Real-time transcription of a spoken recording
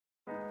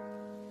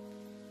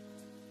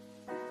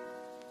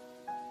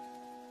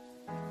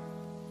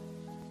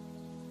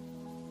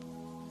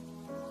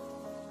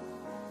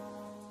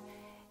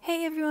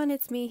Hey everyone,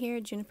 it's me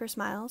here, Juniper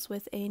Smiles,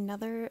 with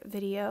another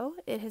video.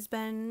 It has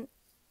been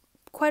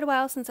quite a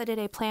while since I did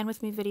a plan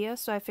with me video,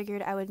 so I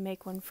figured I would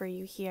make one for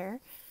you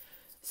here.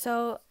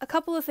 So a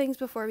couple of things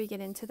before we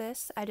get into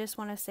this. I just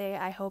want to say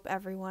I hope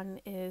everyone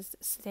is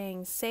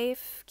staying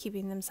safe,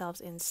 keeping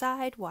themselves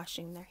inside,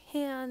 washing their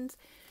hands,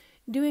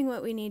 doing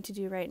what we need to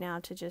do right now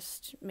to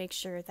just make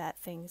sure that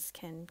things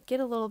can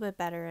get a little bit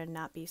better and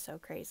not be so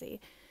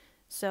crazy.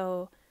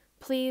 So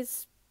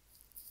please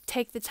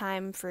take the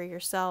time for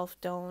yourself.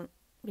 Don't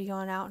be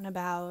going out and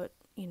about.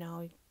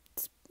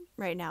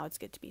 Right now it's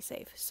good to be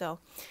safe. So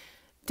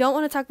don't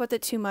want to talk about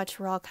that too much.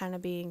 We're all kind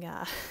of being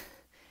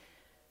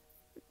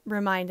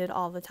reminded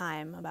all the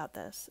time about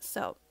this.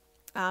 So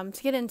to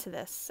get into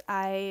this,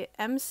 I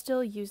am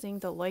still using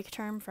the Loic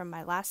term from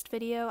my last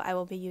video. I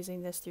will be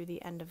using this through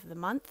the end of the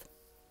month.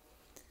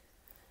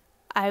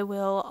 I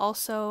will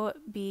also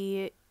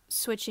be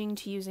switching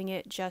to using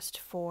it just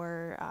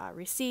for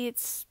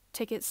receipts,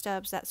 ticket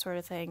stubs, that sort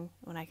of thing,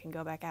 when I can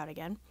go back out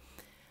again.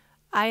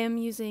 I am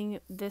using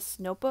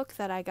this notebook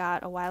that I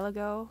got a while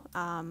ago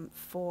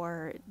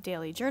for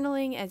daily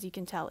journaling. As you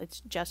can tell,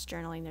 it's just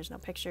journaling. There's no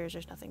pictures,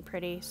 there's nothing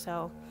pretty,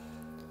 so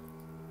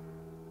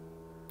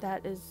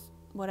that is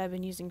what I've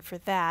been using for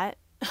that.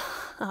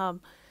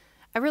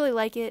 I really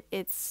like it.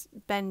 It's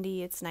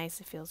bendy, it's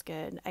nice, it feels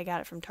good. I got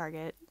it from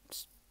Target.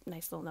 It's a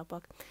nice little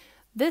notebook.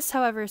 This,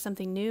 however, is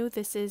something new.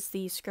 This is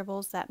the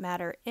Scribbles That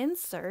Matter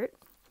insert.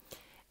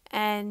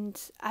 And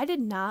I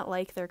did not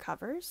like their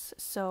covers,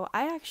 so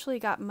I actually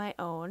got my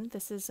own.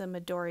 This is a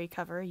Midori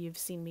cover. You've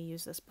seen me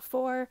use this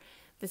before.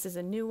 This is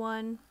a new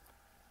one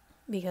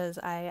because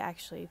I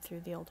actually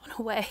threw the old one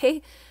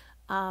away.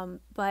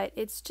 But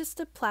it's just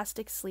a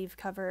plastic sleeve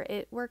cover.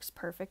 It works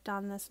perfect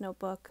on this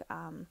notebook.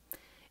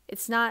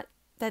 It's not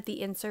that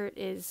the insert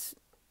is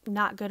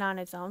not good on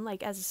its own.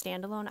 Like as a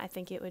standalone, I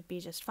think it would be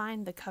just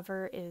fine. The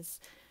cover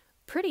is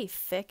pretty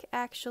thick,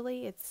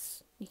 actually.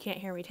 You can't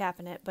hear me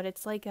tapping it, but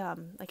it's like a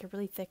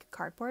really thick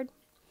cardboard.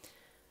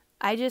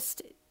 I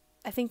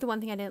think the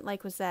one thing I didn't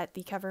like was that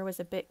the cover was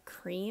a bit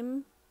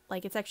cream.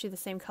 Like it's actually the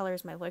same color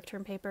as my Loic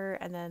term paper,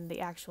 and then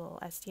the actual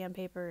STM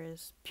paper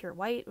is pure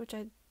white, which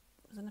I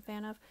wasn't a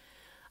fan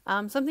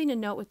of. Something to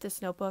note with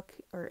this notebook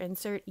or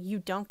insert, you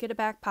don't get a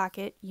back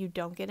pocket, you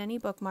don't get any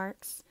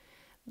bookmarks.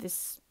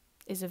 This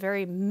is a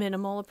very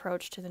minimal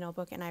approach to the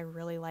notebook, and I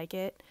really like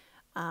it.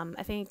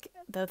 I think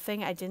the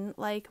thing I didn't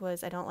like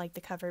was I don't like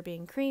the cover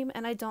being cream,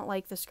 and I don't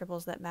like the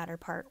Scribbles That Matter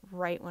part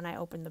right when I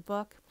open the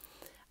book.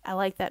 I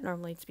like that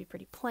normally to be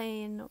pretty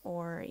plain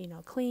or,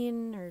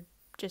 clean or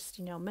just,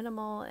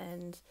 minimal,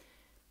 and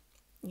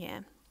yeah.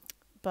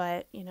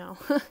 But,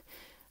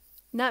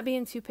 not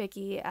being too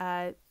picky.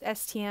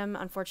 STM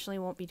unfortunately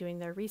won't be doing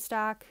their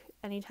restock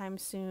anytime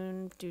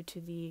soon due to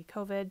the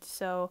COVID,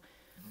 so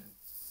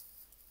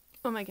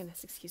oh my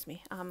goodness, excuse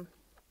me.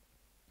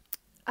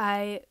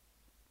 I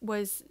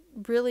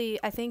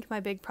think my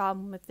big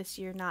problem with this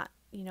year not,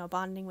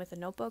 bonding with a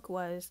notebook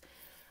was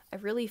I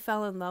really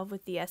fell in love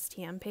with the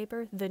STM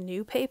paper, the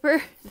new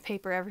paper, the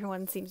paper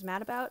everyone seems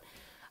mad about.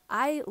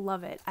 I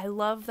love it. I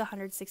love the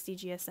 160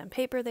 GSM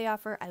paper they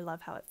offer. I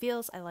love how it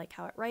feels. I like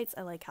how it writes.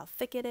 I like how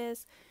thick it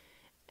is.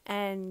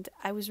 And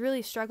I was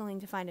really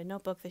struggling to find a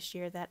notebook this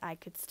year that I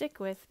could stick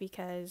with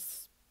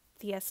because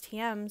the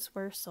STMs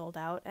were sold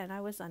out and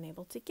I was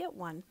unable to get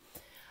one.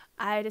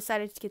 I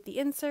decided to get the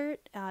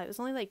insert. It was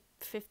only like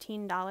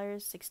 $15,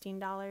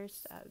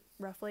 $16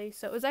 roughly.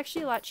 So it was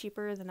actually a lot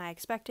cheaper than I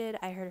expected.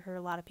 I heard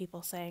a lot of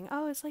people saying,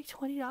 oh, it's like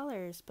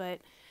 $20, but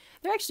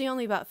they're actually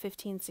only about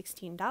 $15,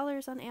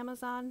 $16 on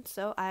Amazon.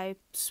 So I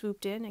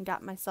swooped in and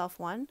got myself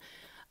one.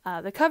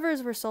 The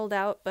covers were sold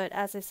out, but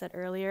as I said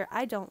earlier,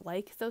 I don't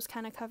like those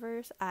kind of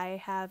covers.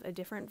 I have a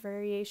different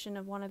variation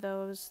of one of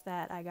those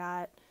that I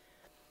got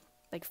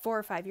like 4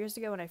 or 5 years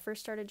ago when I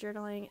first started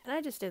journaling, and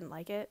I just didn't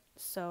like it.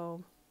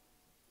 So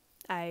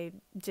I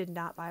did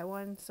not buy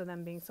one, so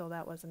them being sold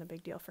out wasn't a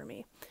big deal for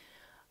me.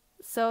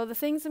 So the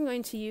things I'm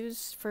going to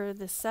use for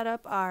this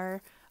setup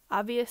are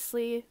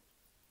obviously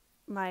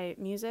my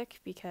music,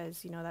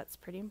 because that's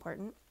pretty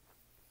important.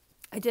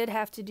 I did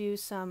have to do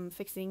some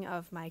fixing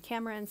of my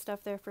camera and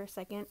stuff there for a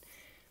second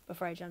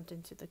before I jumped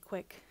into the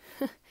quick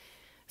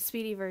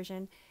speedy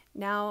version.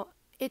 Now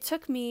it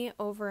took me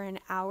over an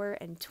hour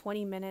and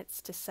 20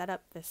 minutes to set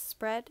up this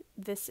spread.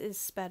 This is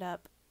sped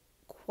up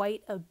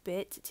quite a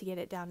bit to get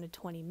it down to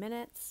 20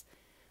 minutes,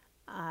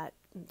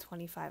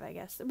 25, I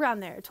guess,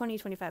 around there,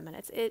 25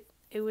 minutes.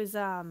 It was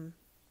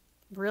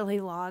really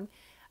long,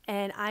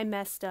 and I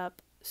messed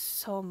up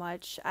so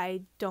much.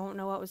 I don't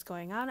know what was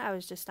going on. I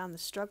was just on the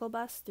struggle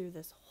bus through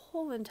this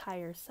whole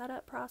entire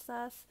setup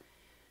process.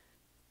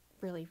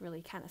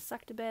 Really kind of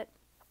sucked a bit.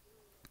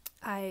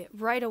 I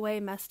right away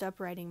messed up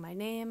writing my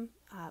name.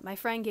 My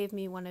friend gave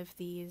me one of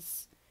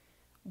these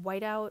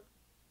whiteout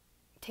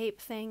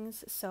tape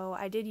things, so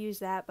I did use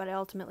that, but I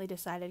ultimately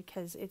decided,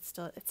 because it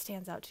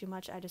stands out too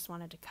much, I just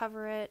wanted to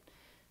cover it,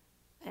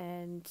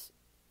 and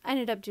I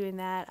ended up doing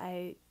that.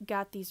 I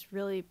got these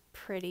really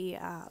pretty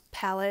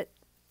palette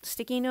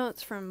sticky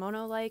notes from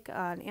Mono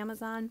on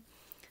Amazon.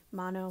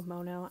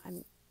 Mono,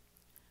 I'm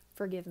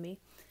Forgive me.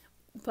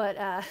 But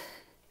I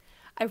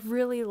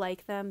really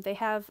like them. They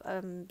have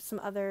some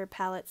other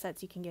palette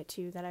sets you can get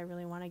too that I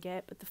really want to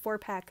get. But the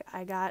 4-pack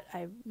I got,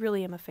 I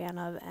really am a fan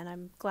of, and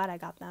I'm glad I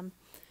got them.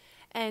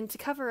 And to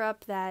cover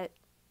up that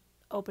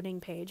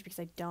opening page, because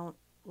I don't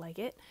like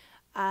it,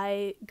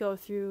 I go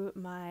through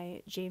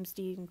my James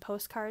Dean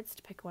postcards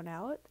to pick one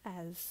out.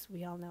 As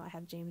we all know, I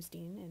have James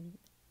Dean in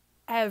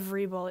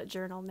every bullet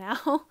journal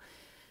now.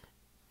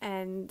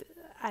 And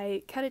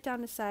I cut it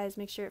down to size,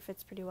 make sure it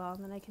fits pretty well,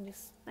 and then I can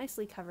just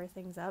nicely cover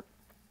things up.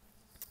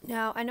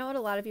 Now, I know what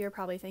a lot of you are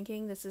probably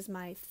thinking. This is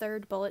my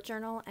 3rd bullet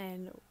journal,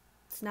 and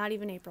it's not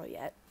even April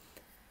yet.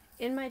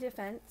 In my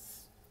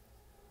defense,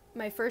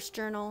 my first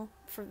journal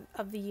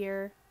of the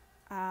year,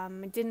 I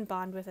didn't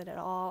bond with it at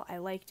all. I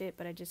liked it,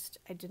 but I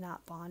did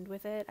not bond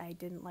with it. I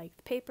didn't like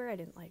the paper. I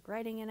didn't like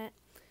writing in it.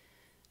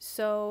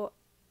 So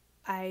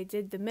I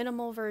did the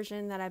minimal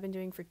version that I've been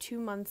doing for 2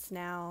 months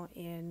now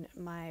in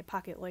my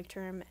pocket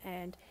Leuchtturm,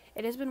 and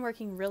it has been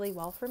working really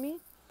well for me.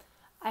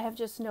 I have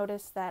just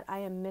noticed that I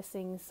am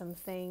missing some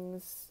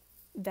things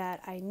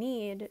that I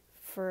need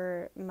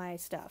for my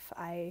stuff.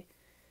 I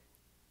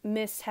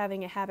miss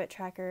having a habit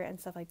tracker and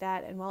stuff like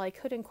that, and while I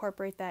could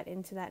incorporate that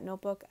into that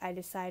notebook, I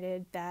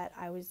decided that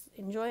I was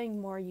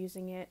enjoying more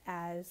using it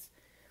as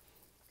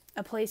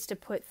a place to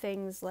put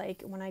things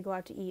like when I go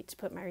out to eat, to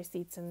put my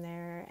receipts in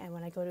there, and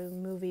when I go to a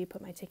movie,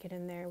 put my ticket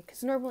in there,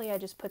 because normally I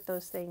just put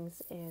those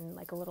things in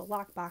like a little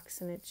lockbox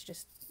and it's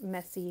just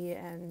messy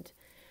and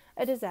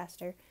a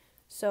disaster.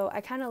 So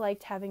I kind of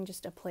liked having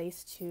just a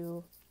place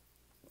to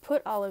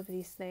put all of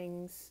these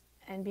things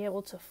and be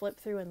able to flip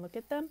through and look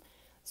at them.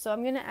 So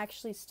I'm going to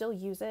actually still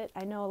use it.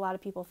 I know a lot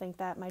of people think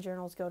that my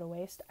journals go to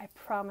waste. I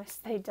promise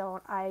they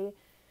don't. I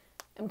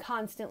am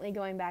constantly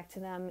going back to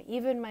them.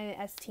 Even my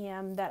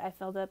STM that I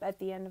filled up at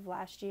the end of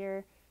last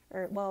year,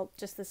 or well,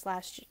 just this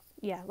last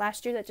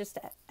year that just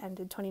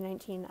ended,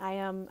 2019.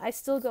 I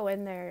still go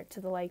in there to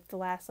the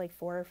last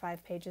 4 or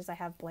 5 pages I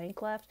have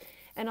blank left,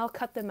 and I'll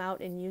cut them out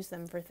and use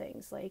them for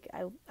things. Like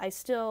I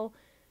still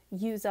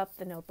use up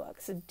the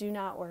notebooks. So do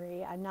not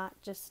worry. I'm not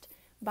just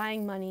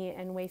buying money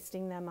and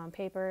wasting them on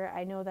paper.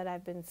 I know that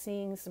I've been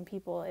seeing some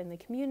people in the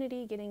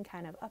community getting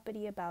kind of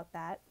uppity about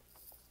that.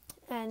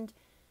 And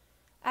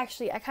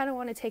actually, I kind of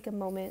want to take a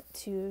moment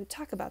to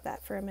talk about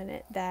that for a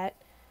minute, that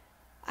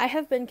I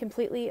have been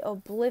completely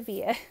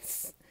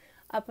oblivious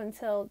up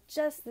until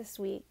just this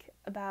week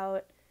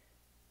about,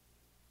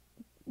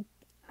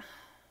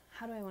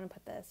 how do I want to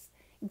put this,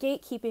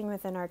 gatekeeping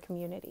within our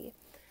community.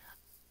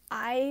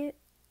 I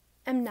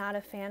am not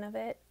a fan of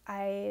it.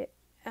 I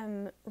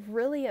am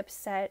really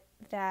upset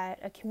that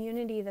a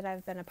community that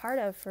I've been a part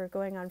of for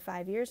going on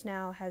 5 years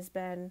now has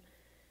been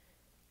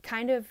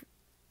kind of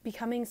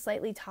becoming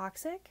slightly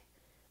toxic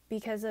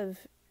because of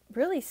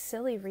really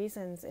silly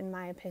reasons, in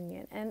my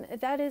opinion. And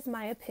that is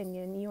my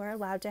opinion. You are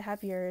allowed to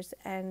have yours,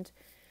 and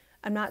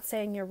I'm not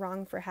saying you're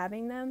wrong for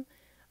having them.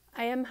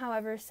 I am,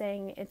 however,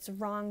 saying it's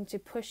wrong to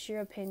push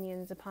your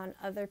opinions upon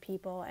other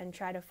people and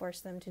try to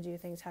force them to do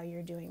things how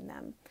you're doing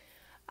them.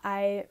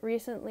 I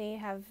recently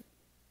have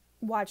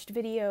watched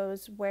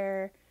videos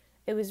where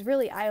it was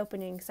really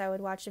eye-opening, because I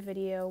would watch a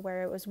video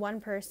where it was one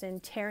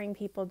person tearing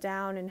people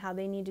down and how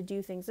they need to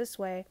do things this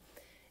way,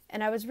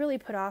 and I was really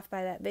put off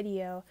by that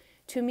video,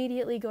 to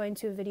immediately going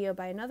to a video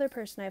by another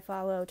person I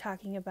follow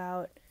talking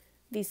about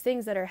these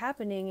things that are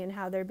happening and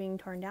how they're being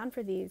torn down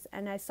for these.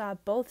 And I saw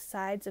both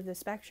sides of the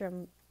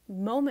spectrum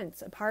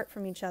moments apart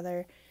from each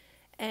other,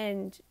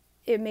 and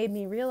it made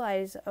me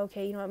realize,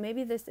 okay, you know what,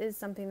 maybe this is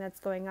something that's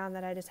going on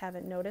that I just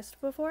haven't noticed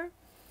before.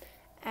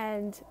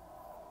 And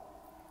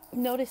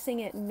noticing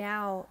it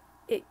now,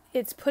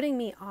 it's putting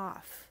me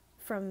off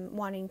from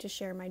wanting to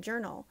share my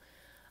journal.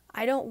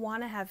 I don't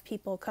want to have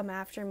people come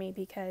after me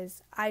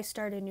because I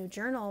start a new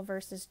journal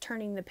versus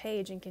turning the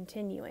page and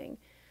continuing.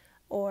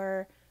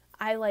 Or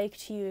I like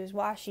to use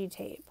washi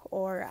tape,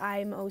 or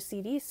I'm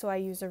OCD so I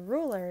use a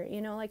ruler.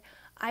 You know, like,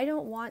 I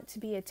don't want to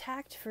be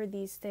attacked for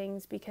these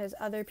things because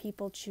other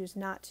people choose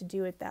not to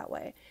do it that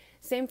way.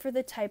 Same for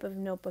the type of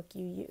notebook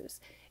you use.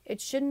 It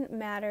shouldn't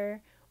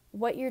matter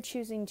what you're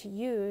choosing to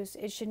use.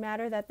 It should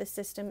matter that the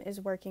system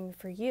is working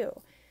for you.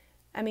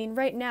 I mean,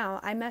 right now,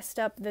 I messed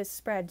up this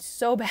spread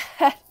so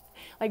bad,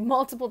 like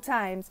multiple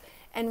times,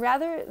 and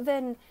rather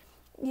than,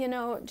 you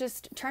know,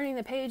 just turning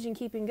the page and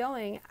keeping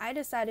going, I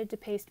decided to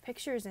paste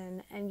pictures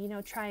in and, you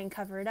know, try and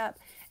cover it up.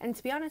 And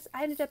to be honest,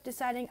 I ended up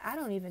deciding I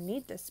don't even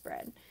need this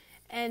spread.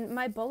 And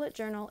my bullet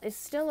journal is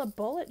still a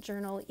bullet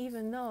journal,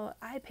 even though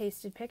I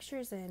pasted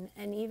pictures in,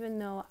 and even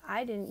though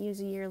I didn't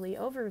use a yearly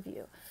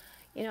overview.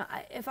 You know,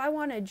 if I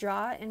want to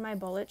draw in my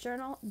bullet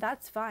journal,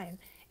 that's fine.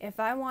 If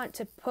I want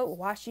to put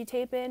washi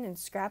tape in and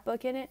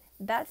scrapbook in it,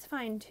 that's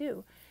fine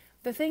too.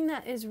 The thing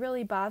that is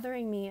really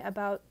bothering me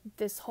about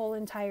this whole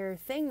entire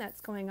thing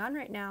that's going on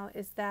right now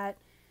is that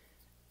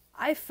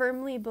I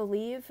firmly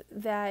believe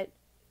that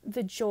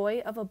the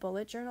joy of a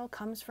bullet journal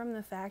comes from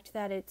the fact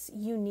that it's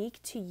unique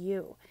to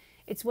you.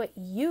 It's what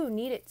you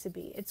need it to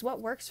be. It's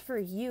what works for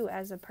you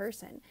as a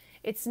person.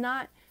 It's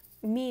not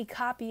me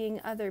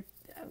copying other...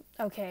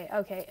 Okay.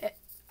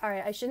 all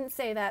right, I shouldn't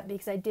say that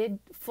because I did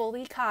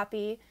fully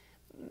copy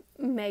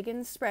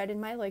Megan's spread in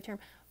my like term,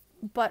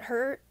 but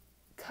her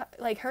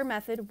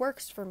method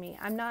works for me.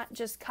 I'm not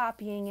just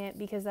copying it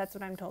because that's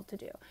what I'm told to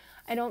do.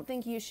 I don't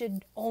think you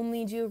should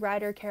only do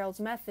Ryder Carroll's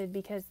method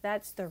because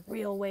that's the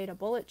real way to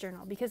bullet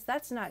journal, because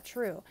that's not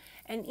true.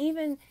 And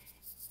even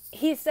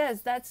he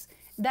says that's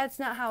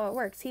not how it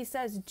works. He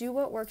says do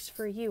what works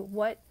for you.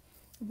 What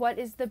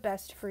is the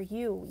best for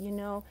you? You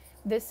know,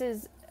 this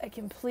is a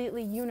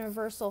completely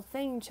universal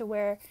thing to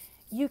where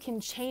you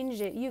can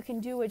change it. You can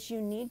do what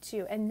you need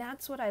to. And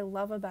that's what I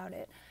love about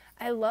it.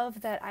 I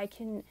love that I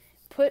can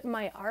put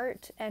my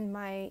art and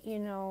my, you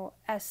know,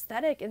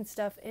 aesthetic and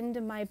stuff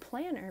into my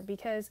planner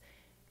because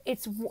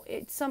it's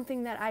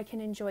something that I can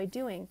enjoy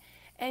doing.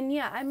 And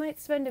yeah, I might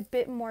spend a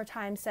bit more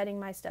time setting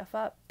my stuff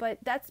up, but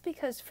that's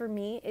because for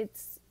me,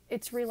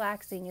 it's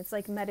relaxing. It's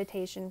like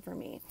meditation for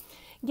me.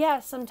 Yeah,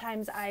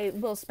 sometimes I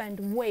will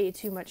spend way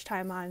too much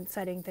time on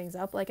setting things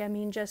up. Like, I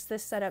mean, just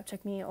this setup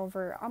took me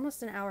over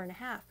almost an hour and a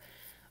half,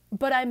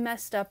 but I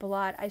messed up a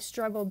lot. I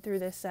struggled through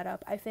this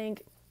setup. I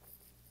think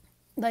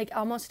like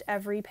almost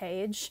every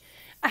page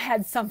I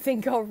had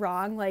something go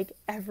wrong, like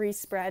every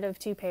spread of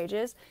 2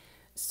 pages.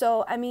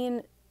 So, I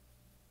mean,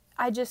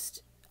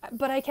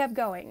 but I kept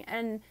going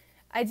and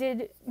I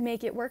did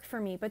make it work for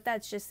me, but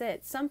that's just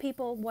it. Some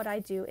people, what I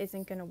do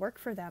isn't going to work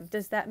for them.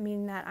 Does that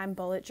mean that I'm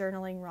bullet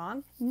journaling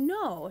wrong?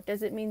 No.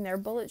 Does it mean they're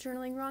bullet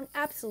journaling wrong?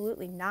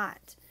 Absolutely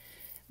not.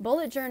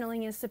 Bullet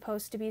journaling is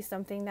supposed to be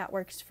something that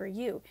works for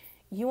you.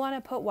 You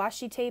want to put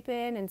washi tape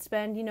in and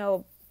spend, you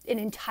know, an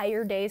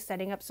entire day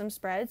setting up some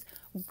spreads,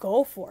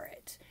 go for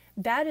it.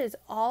 That is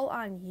all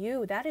on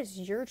you. That is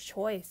your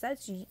choice.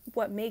 That's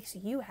what makes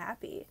you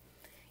happy.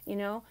 You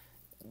know,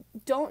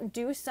 don't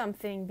do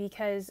something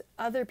because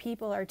other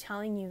people are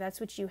telling you that's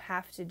what you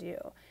have to do.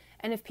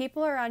 And if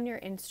people are on your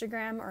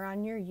Instagram or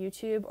on your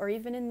YouTube or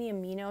even in the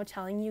amino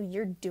telling you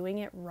you're doing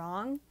it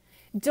wrong,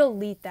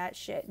 delete that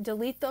shit.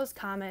 Delete those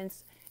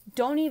comments.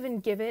 Don't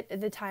even give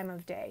it the time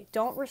of day.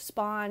 Don't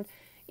respond.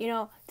 You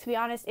know, to be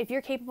honest, if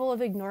you're capable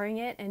of ignoring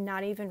it and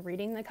not even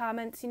reading the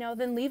comments, you know,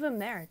 then leave them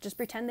there. Just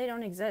pretend they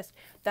don't exist.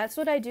 That's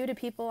what I do to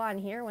people on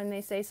here when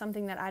they say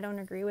something that I don't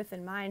agree with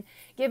in mine,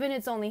 given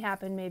it's only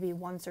happened maybe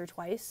once or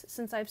twice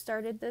since I've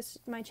started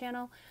my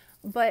channel.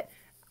 But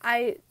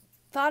I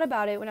thought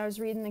about it when I was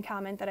reading the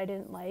comment that I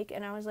didn't like,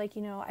 and I was like,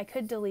 you know, I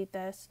could delete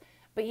this,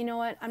 but you know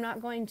what? I'm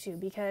not going to,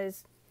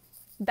 because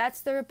that's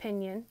their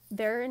opinion.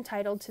 They're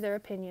entitled to their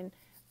opinion.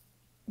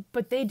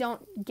 But they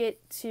don't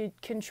get to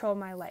control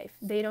my life.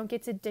 They don't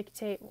get to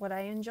dictate what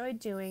I enjoy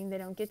doing. They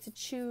don't get to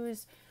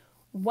choose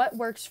what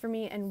works for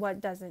me and what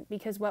doesn't,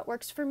 because what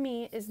works for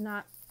me is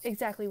not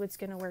exactly what's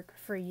going to work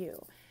for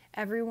you.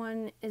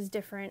 Everyone is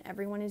different.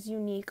 Everyone is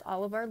unique.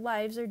 All of our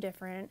lives are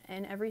different,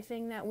 and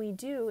everything that we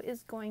do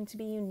is going to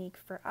be unique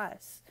for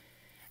us.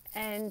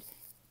 And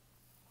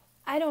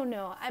I don't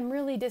know. I'm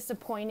really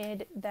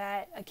disappointed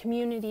that a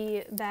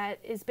community that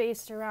is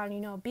based around, you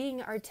know,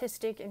 being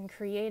artistic and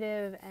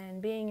creative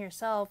and being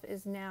yourself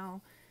is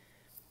now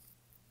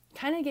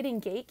kind of getting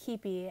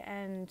gatekeepy,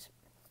 and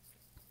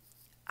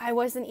I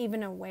wasn't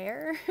even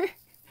aware.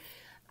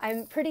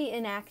 I'm pretty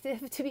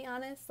inactive, to be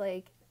honest.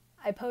 Like,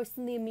 I post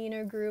in the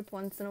amino group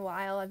once in a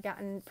while. I've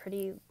gotten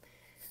pretty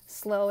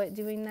slow at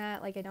doing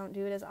that. Like, I don't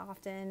do it as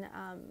often.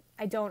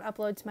 I don't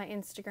upload to my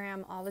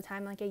Instagram all the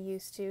time like I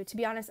used to. To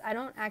be honest, I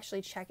don't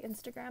actually check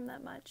Instagram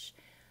that much.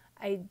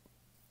 I'm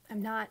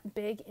not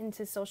big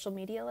into social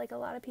media like a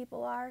lot of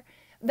people are.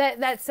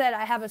 That said,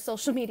 I have a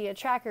social media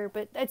tracker,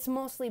 but it's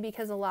mostly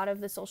because a lot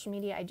of the social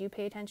media I do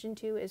pay attention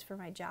to is for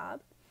my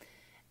job.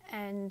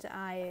 And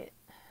I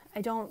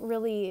don't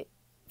really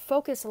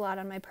focus a lot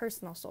on my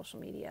personal social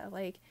media.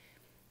 Like,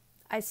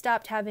 I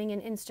stopped having an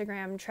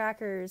Instagram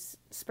trackers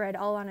spread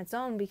all on its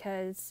own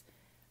because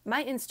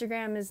my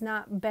Instagram is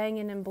not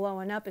banging and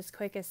blowing up as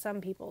quick as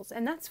some people's.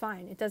 And that's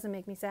fine. It doesn't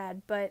make me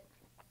sad. But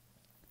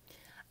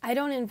I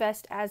don't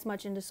invest as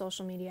much into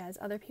social media as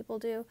other people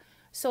do.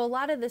 So a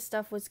lot of this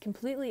stuff was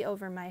completely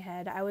over my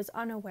head. I was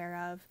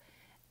unaware of.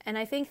 And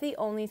I think the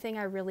only thing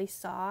I really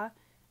saw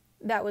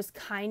that was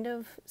kind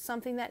of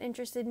something that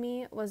interested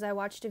me was I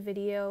watched a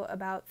video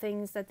about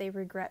things that they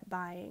regret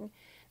buying.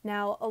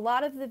 Now, a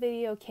lot of the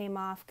video came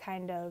off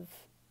kind of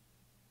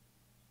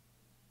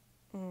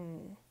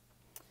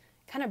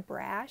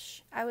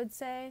brash, I would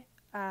say.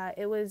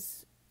 It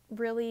was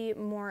really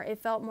more, it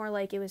felt more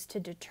like it was to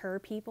deter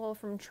people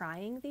from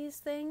trying these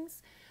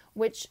things,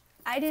 which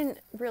I didn't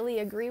really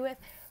agree with,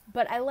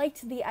 but I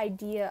liked the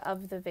idea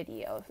of the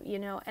video, you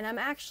know, and I'm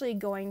actually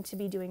going to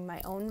be doing my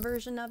own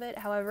version of it.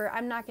 However,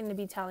 I'm not going to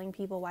be telling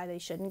people why they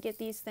shouldn't get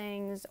these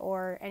things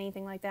or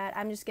anything like that.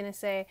 I'm just going to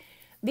say,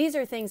 these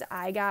are things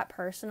I got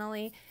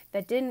personally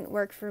that didn't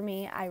work for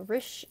me. I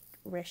went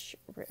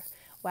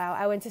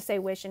to say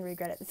wish and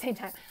regret at the same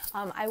time.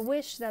 I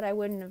wish that I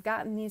wouldn't have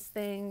gotten these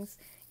things,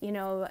 you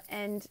know,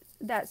 and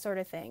that sort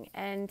of thing.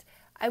 And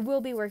I will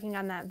be working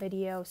on that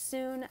video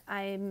soon.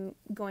 I'm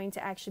going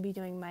to actually be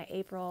doing my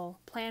April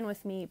plan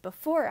with me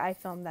before I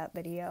film that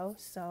video.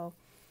 So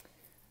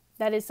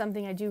that is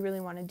something I do really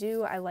want to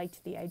do. I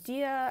liked the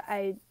idea.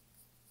 I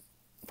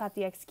thought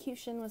the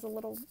execution was a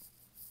little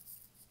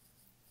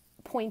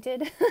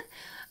pointed.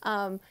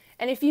 And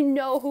if you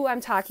know who I'm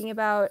talking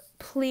about,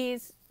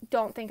 please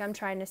don't think I'm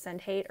trying to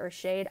send hate or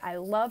shade. I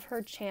love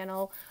her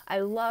channel. I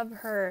love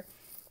her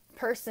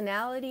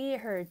personality,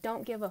 her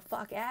don't give a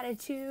fuck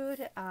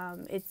attitude.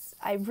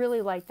 I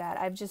really like that.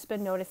 I've just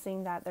been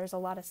noticing that there's a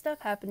lot of stuff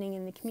happening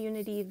in the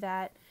community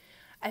that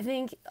I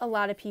think a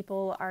lot of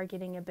people are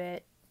getting a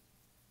bit,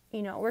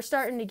 we're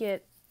starting to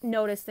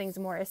notice things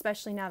more,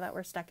 especially now that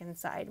we're stuck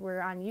inside. We're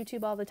on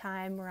YouTube all the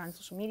time. We're on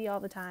social media all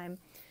the time.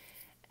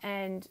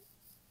 And,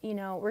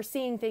 we're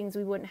seeing things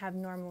we wouldn't have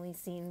normally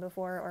seen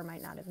before or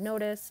might not have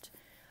noticed.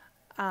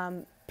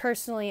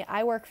 Personally,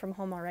 I work from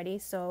home already,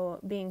 so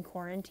being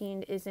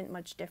quarantined isn't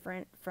much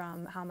different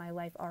from how my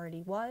life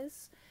already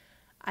was.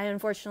 I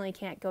unfortunately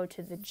can't go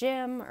to the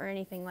gym or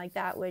anything like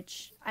that,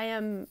 which I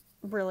am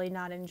really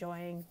not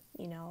enjoying,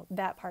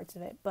 that parts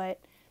of it. But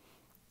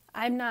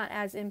I'm not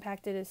as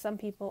impacted as some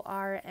people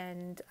are,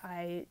 and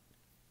I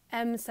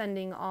am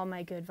sending all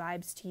my good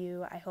vibes to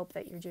you. I hope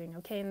that you're doing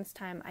okay in this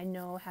time. I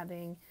know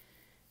having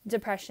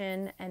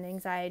depression and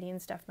anxiety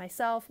and stuff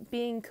myself,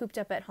 being cooped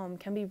up at home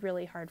can be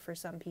really hard for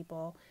some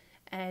people,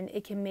 and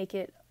it can make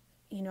it,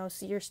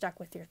 so you're stuck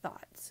with your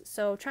thoughts.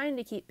 So trying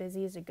to keep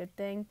busy is a good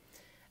thing.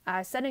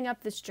 Setting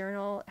up this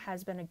journal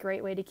has been a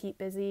great way to keep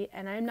busy,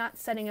 and I'm not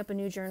setting up a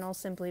new journal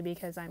simply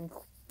because I'm,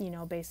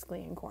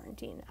 basically in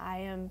quarantine. I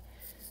am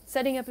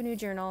setting up a new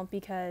journal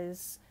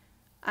because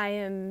I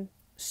am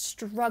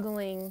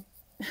struggling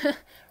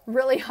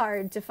really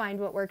hard to find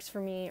what works for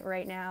me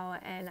right now,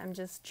 and I'm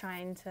just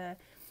trying to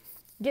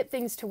get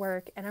things to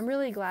work, and I'm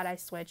really glad I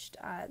switched.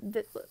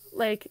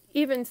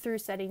 Even through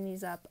setting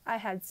these up, I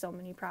had so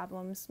many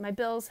problems. My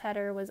bills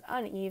header was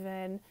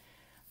uneven.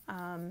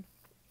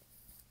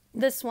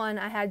 This one,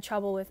 I had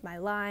trouble with my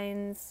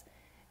lines,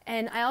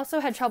 and I also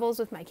had troubles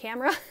with my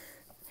camera.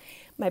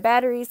 My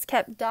batteries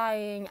kept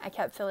dying. I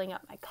kept filling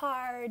up my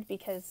card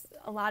because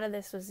a lot of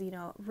this was,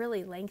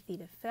 really lengthy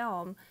to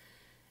film.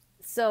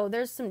 So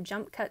there's some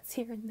jump cuts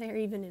here and there,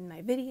 even in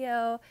my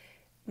video.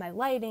 My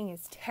lighting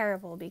is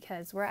terrible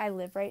because where I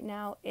live right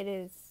now,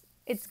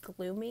 it's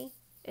gloomy.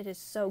 It is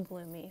so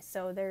gloomy.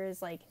 So there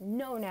is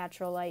no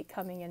natural light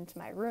coming into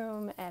my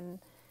room, and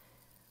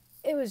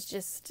it was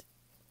just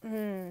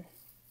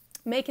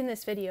making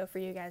this video for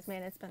you guys.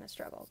 Man, it's been a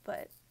struggle,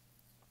 but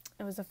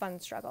it was a fun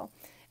struggle.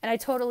 And I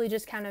totally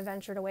just kind of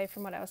ventured away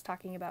from what I was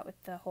talking about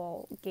with the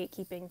whole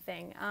gatekeeping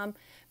thing.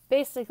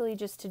 Basically,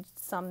 just to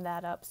sum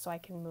that up so I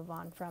can move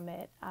on from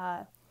it,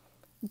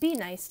 be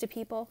nice to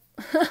people.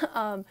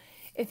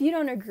 If you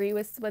don't agree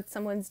with what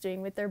someone's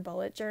doing with their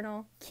bullet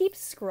journal, keep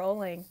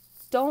scrolling.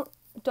 Don't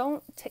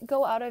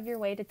go out of your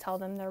way to tell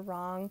them they're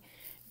wrong.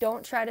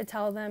 Don't try to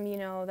tell them,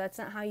 that's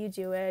not how you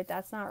do it,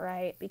 that's not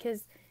right,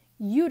 because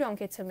you don't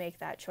get to make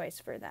that choice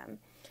for them.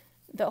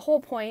 The whole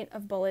point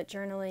of bullet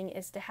journaling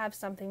is to have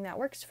something that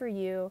works for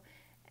you,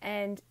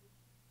 and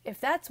if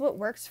that's what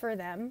works for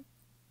them,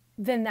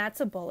 then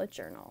that's a bullet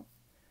journal.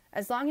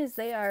 As long as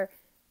they are,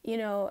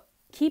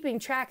 keeping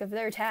track of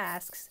their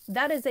tasks,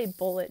 that is a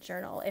bullet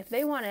journal. If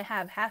they want to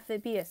have half of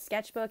it be a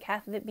sketchbook,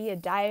 half of it be a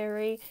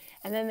diary,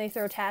 and then they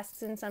throw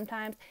tasks in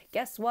sometimes,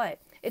 guess what?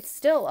 It's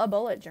still a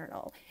bullet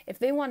journal. If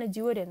they want to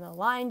do it in the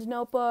lined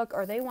notebook,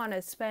 or they want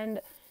to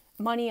spend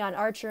money on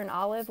Archer and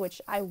Olive,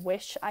 which I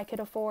wish I could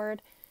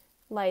afford,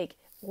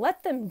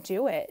 let them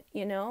do it,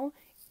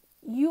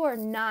 You are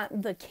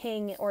not the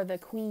king or the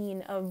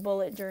queen of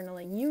bullet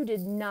journaling. You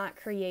did not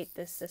create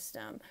this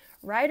system.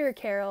 Ryder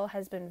Carroll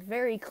has been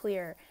very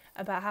clear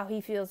about how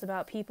he feels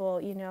about people,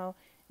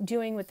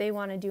 doing what they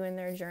want to do in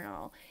their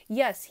journal.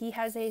 Yes, he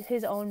has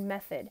his own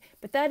method,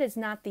 but that is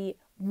not the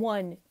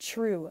one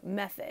true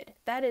method.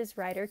 That is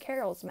Ryder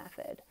Carroll's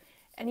method.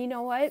 And you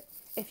know what?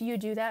 If you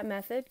do that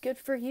method, good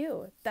for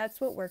you.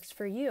 That's what works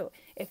for you.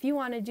 If you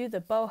want to do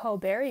the boho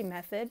berry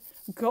method,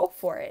 go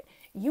for it.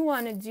 You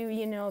want to do,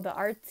 the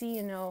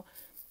artsy,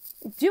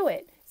 do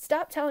it.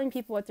 Stop telling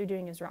people what they're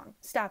doing is wrong.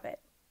 Stop it.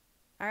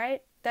 All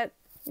right?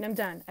 I'm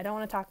done. I don't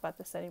want to talk about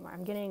this anymore.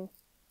 I'm getting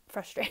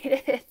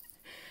frustrated.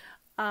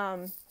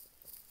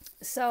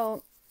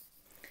 So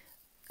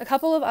a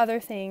couple of other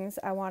things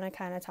I want to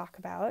kind of talk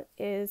about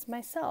is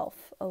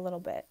myself a little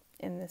bit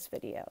in this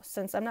video.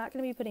 Since I'm not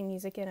going to be putting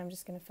music in, I'm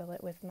just going to fill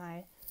it with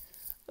my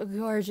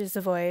gorgeous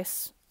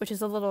voice, which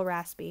is a little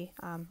raspy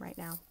right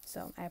now,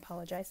 so I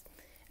apologize.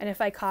 And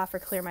if I cough or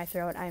clear my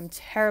throat, I'm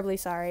terribly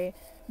sorry.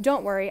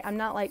 Don't worry, I'm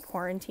not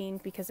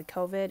quarantined because of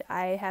COVID.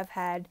 I have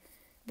had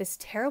this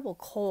terrible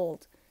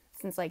cold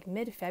since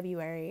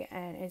mid-February,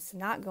 and it's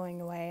not going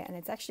away, and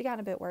it's actually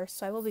gotten a bit worse,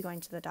 so I will be going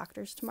to the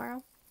doctor's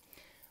tomorrow.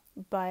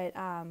 But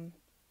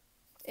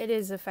it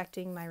is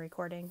affecting my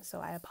recording, so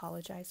I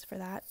apologize for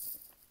that.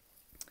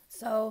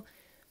 So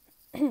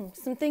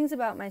some things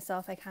about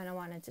myself I kind of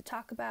wanted to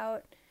talk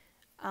about.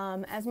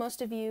 As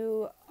most of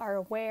you are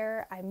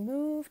aware, I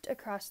moved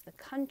across the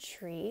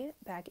country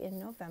back in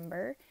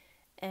November,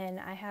 and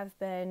I have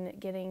been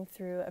getting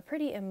through a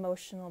pretty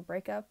emotional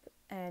breakup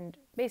and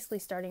basically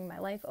starting my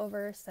life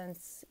over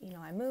since,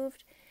 I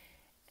moved.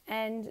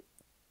 And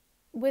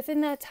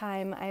within that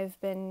time,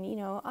 I've been,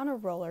 on a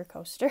roller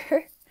coaster.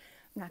 I'm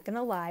not going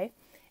to lie.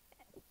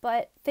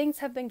 But things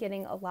have been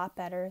getting a lot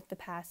better the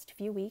past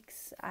few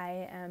weeks.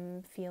 I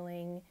am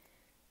feeling,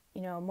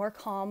 more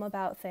calm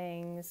about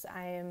things.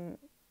 I'm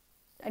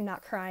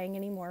not crying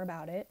anymore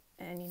about it,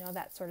 and,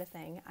 that sort of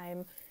thing.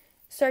 I'm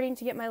starting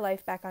to get my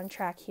life back on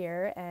track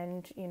here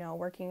and,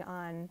 working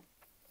on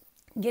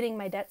getting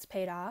my debts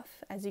paid off.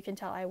 As you can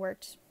tell, I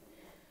worked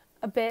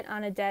a bit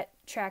on a debt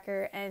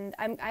tracker, and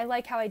I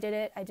like how I did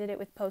it. I did it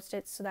with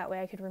Post-its so that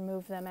way I could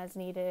remove them as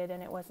needed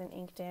and it wasn't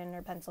inked in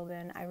or penciled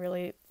in. I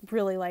really,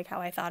 really like how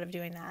I thought of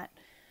doing that.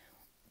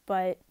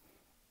 But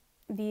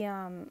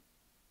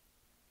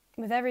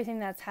with everything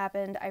that's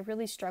happened, I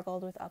really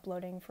struggled with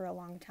uploading for a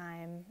long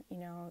time.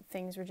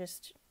 Things were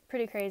just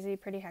pretty crazy,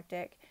 pretty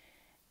hectic,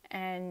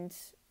 and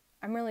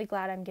I'm really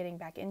glad I'm getting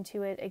back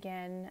into it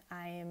again.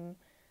 I'm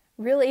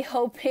really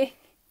hoping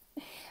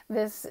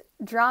this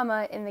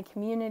drama in the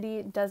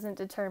community doesn't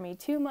deter me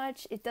too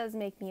much. It does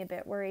make me a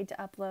bit worried to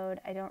upload.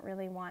 I don't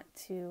really want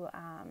to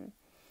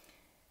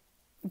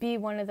be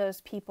one of those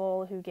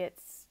people who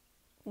gets,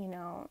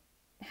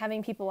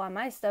 having people on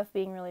my stuff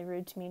being really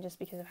rude to me just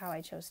because of how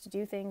I chose to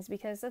do things,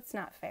 because that's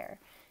not fair,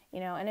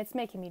 and it's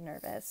making me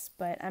nervous.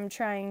 But I'm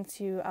trying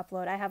to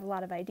upload. I have a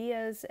lot of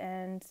ideas,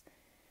 and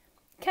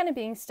kind of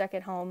being stuck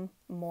at home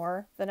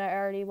more than I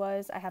already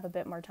was, I have a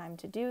bit more time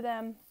to do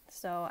them.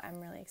 So I'm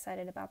really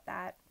excited about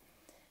that.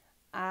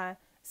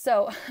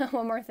 So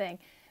one more thing.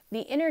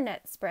 The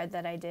internet spread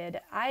that I did,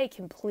 I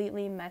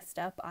completely messed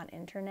up on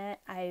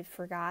internet. I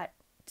forgot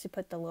to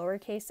put the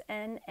lowercase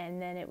n,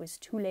 and then it was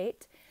too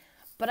late.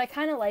 But I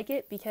kind of like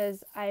it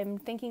because I'm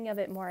thinking of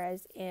it more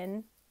as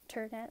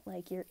internet,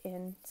 like you're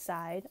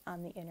inside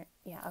on the internet.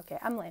 Yeah, okay,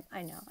 I'm lame.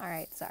 I know. All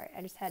right, sorry.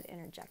 I just had to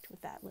interject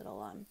with that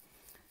little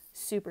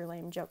super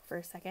lame joke for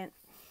a second.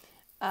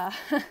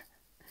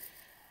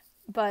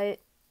 But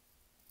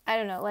I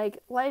don't know, like,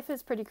 life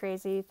is pretty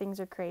crazy. Things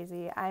are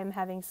crazy. I'm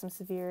having some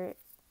severe,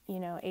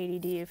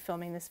 ADD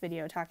filming this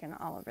video, talking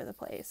all over the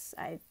place.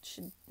 I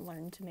should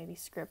learn to maybe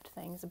script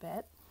things a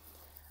bit.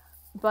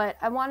 But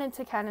I wanted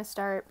to kind of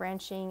start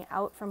branching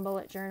out from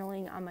bullet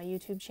journaling on my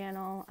YouTube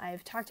channel.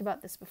 I've talked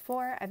about this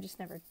before. I've just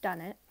never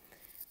done it.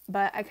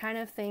 But I kind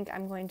of think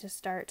I'm going to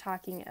start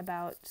talking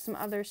about some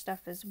other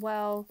stuff as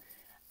well.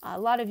 A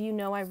lot of you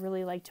know I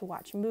really like to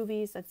watch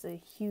movies. That's a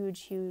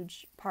huge,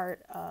 huge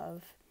part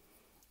of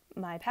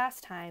my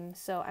pastime.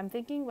 So I'm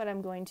thinking what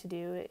I'm going to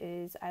do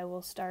is I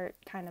will start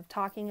kind of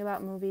talking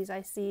about movies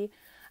I see.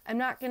 I'm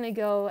not going to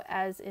go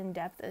as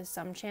in-depth as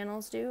some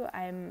channels do.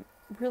 I'm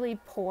really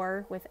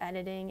poor with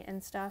editing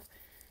and stuff,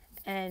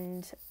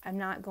 and I'm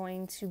not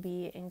going to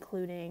be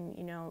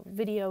including,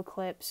 video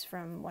clips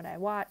from what I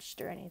watched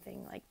or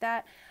anything like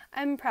that.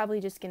 I'm probably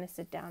just going to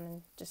sit down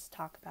and just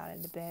talk about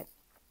it a bit.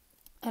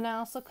 And I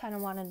also kind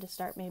of wanted to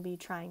start maybe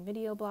trying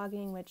video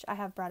blogging, which I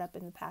have brought up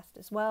in the past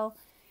as well.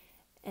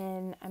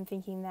 And I'm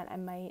thinking that I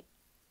might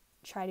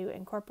try to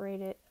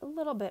incorporate it a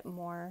little bit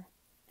more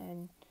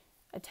and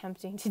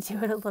attempting to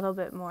do it a little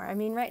bit more. I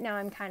mean, right now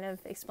I'm kind of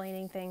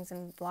explaining things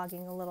and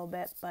vlogging a little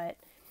bit, but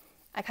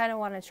I kind of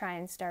want to try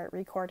and start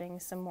recording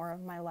some more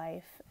of my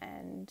life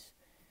and,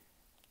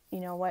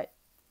 what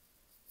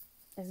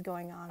is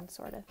going on,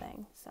 sort of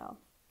thing. So,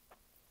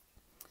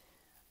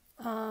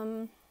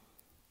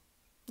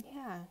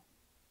 yeah,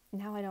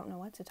 now I don't know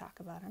what to talk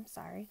about. I'm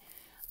sorry.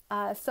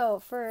 I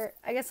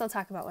guess I'll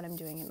talk about what I'm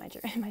doing in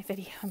my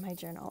video, in my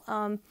journal.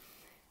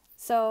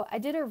 So I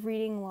did a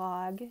reading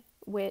log,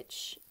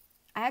 which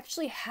I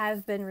actually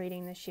have been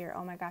reading this year.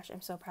 Oh my gosh,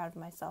 I'm so proud of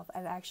myself.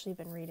 I've actually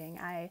been reading.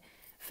 I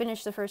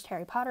finished the first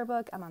Harry Potter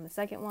book. I'm on the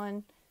second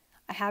one.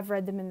 I have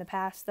read them in the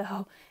past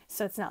though,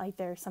 so it's not like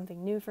they're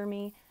something new for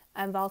me.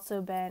 I've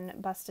also been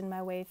busting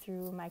my way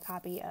through my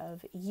copy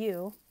of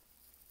You.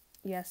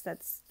 Yes,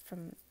 that's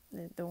from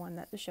the one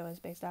that the show is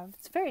based off.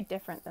 It's very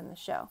different than the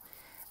show.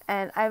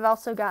 And I've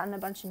also gotten a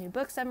bunch of new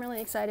books I'm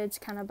really excited to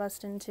kind of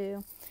bust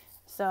into.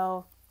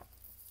 So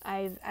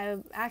I'm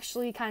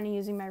actually kind of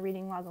using my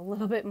reading log a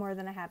little bit more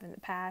than I have in the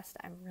past.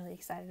 I'm really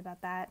excited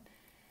about that.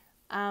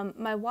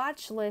 My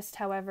watch list,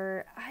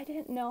 however, I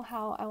didn't know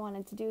how I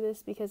wanted to do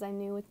this because I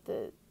knew with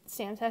the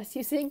stamps I was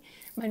using,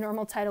 my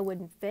normal title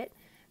wouldn't fit.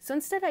 So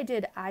instead I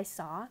did I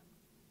Saw,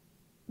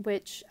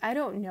 which I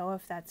don't know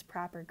if that's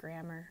proper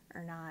grammar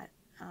or not.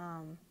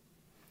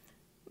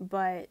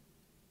 But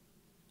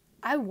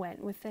I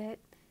went with it,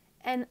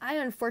 and I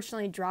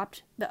unfortunately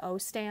dropped the O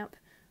stamp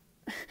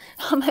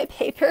on my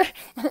paper,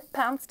 and it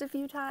bounced a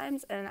few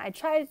times, and I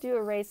tried to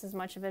erase as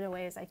much of it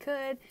away as I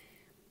could.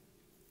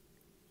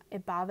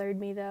 It bothered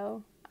me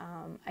though.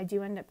 I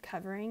do end up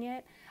covering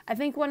it. I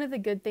think one of the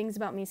good things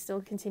about me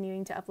still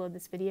continuing to upload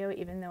this video,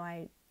 even though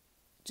I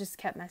just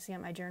kept messing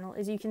up my journal,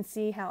 is you can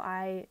see how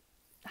I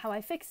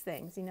fix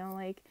things,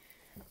 like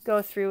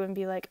go through and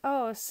be like,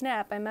 oh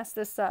snap, I messed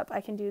this up, I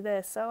can do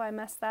this. Oh, I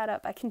messed that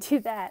up, I can do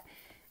that.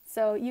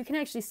 So you can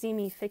actually see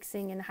me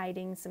fixing and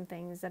hiding some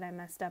things that I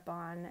messed up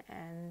on,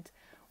 and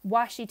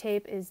Washi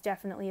tape is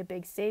definitely a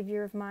big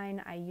savior of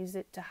mine. I use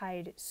it to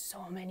hide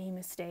so many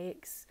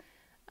mistakes.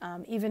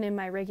 Even in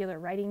my regular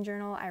writing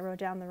journal, I wrote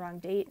down the wrong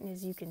date, and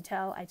as you can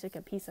tell, I took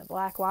a piece of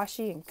black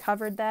washi and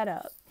covered that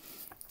up.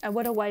 I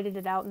would have whited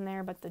it out in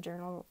there, but the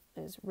journal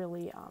is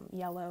really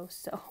yellow,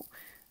 so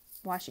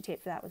washi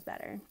tape for that was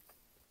better.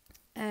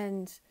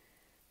 And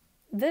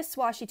this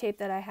washi tape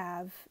that I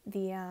have,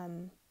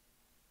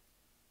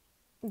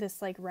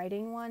 this like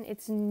writing one,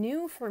 it's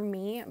new for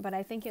me, but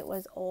I think it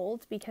was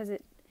old because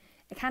it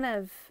kind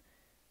of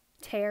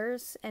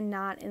tears, and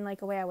not in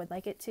like a way I would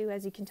like it to.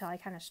 As you can tell, I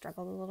kind of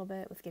struggled a little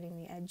bit with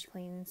getting the edge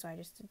clean, so I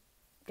just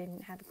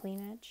didn't have a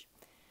clean edge.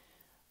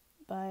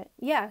 But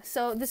yeah,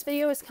 so this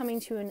video is coming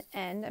to an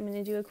end. I'm going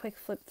to do a quick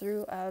flip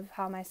through of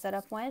how my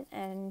setup went,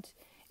 and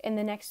in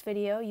the next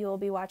video you'll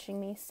be watching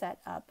me set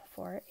up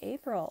for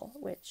April,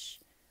 which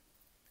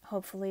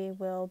hopefully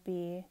will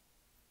be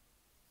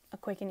a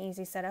quick and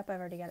easy setup. I've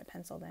already got it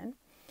penciled in.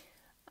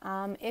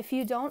 If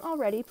you don't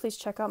already, please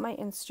check out my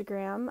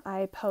Instagram.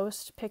 I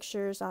post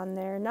pictures on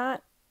there,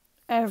 not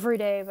every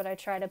day, but I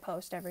try to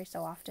post every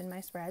so often my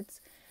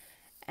spreads.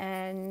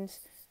 And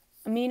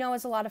Amino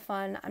is a lot of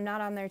fun. I'm not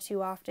on there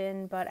too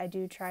often, but I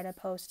do try to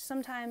post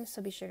sometimes,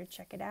 so be sure to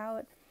check it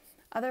out.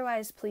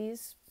 Otherwise,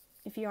 please,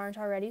 if you aren't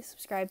already,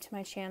 subscribe to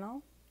my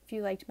channel. If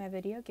you liked my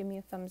video, give me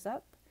a thumbs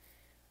up.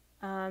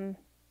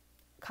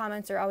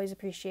 Comments are always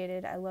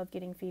appreciated. I love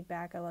getting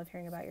feedback. I love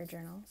hearing about your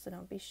journal, so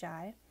don't be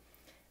shy.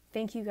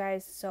 Thank you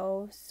guys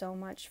so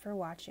much for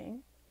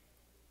watching,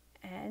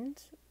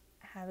 and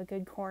have a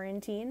good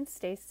quarantine.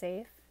 Stay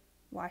safe.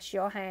 Wash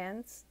your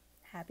hands.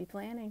 Happy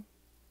planning.